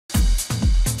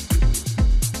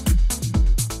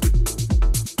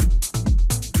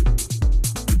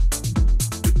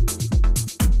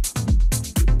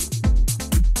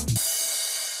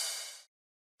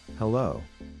Hello.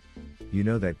 You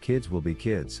know that kids will be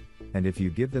kids, and if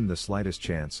you give them the slightest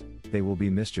chance, they will be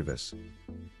mischievous.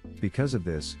 Because of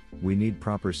this, we need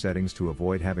proper settings to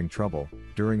avoid having trouble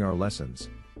during our lessons.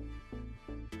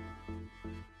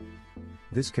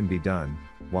 This can be done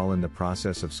while in the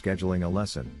process of scheduling a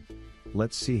lesson.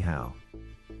 Let's see how.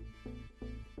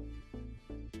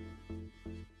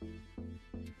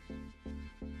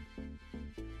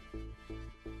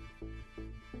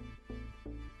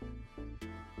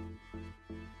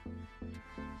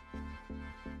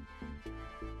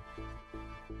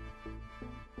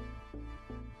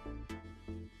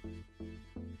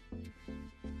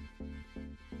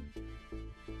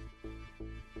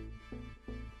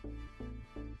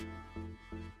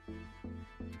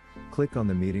 Click on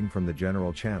the meeting from the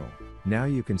general channel. Now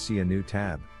you can see a new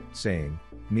tab, saying,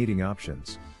 Meeting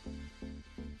Options.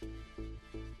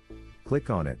 Click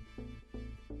on it.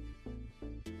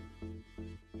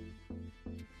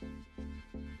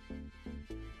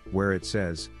 Where it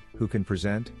says, Who can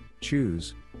present,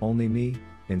 choose, Only me,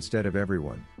 instead of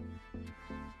everyone.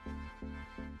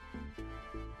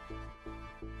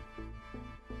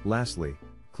 Lastly,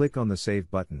 click on the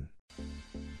Save button.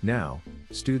 Now,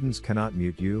 students cannot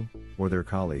mute you, or their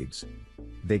colleagues.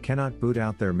 They cannot boot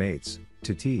out their mates,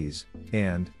 to tease,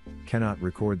 and cannot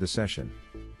record the session.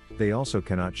 They also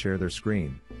cannot share their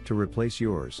screen, to replace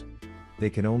yours.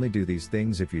 They can only do these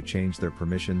things if you change their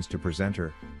permissions to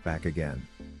presenter, back again.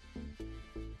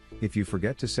 If you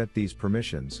forget to set these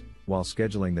permissions, while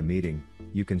scheduling the meeting,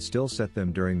 you can still set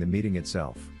them during the meeting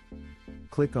itself.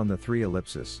 Click on the 3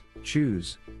 ellipses,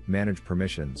 choose, Manage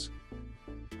Permissions.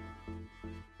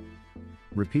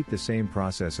 Repeat the same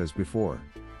process as before.